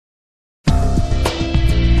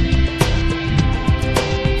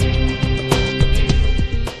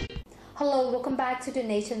back to the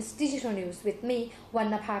nation's digital news with me,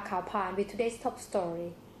 Wannapa Khaopa, with today's top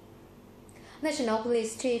story. National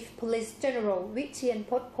Police Chief Police General Vichian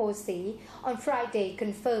Potposi on Friday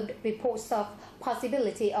confirmed reports of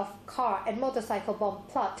possibility of car and motorcycle bomb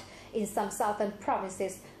plot in some southern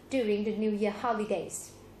provinces during the New Year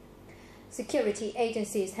holidays. Security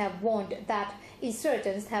agencies have warned that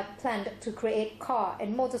insurgents have planned to create car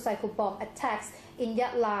and motorcycle bomb attacks in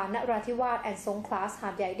Yatla, Narathiwat and Songkhla's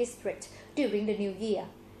Hatyai district during the New Year.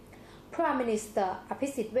 Prime Minister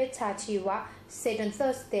Abhisit Vejjajiva said on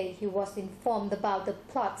Thursday he was informed about the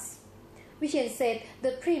plots. Vichian said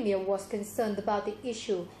the Premier was concerned about the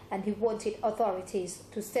issue and he wanted authorities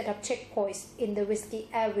to set up checkpoints in the risky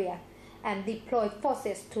area and deploy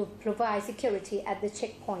forces to provide security at the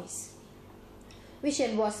checkpoints.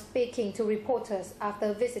 Vichian was speaking to reporters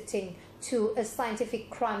after visiting to a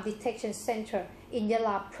scientific crime detection center in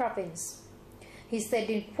Yala province. He said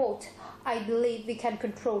in quote, "I believe we can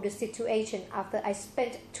control the situation after I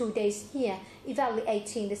spent 2 days here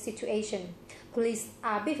evaluating the situation. Police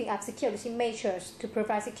are beefing up security measures to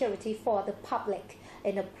provide security for the public,"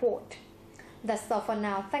 in a quote. That's all for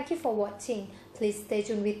now. Thank you for watching. Please stay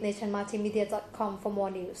tuned with nationmultimedia.com for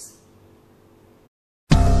more news.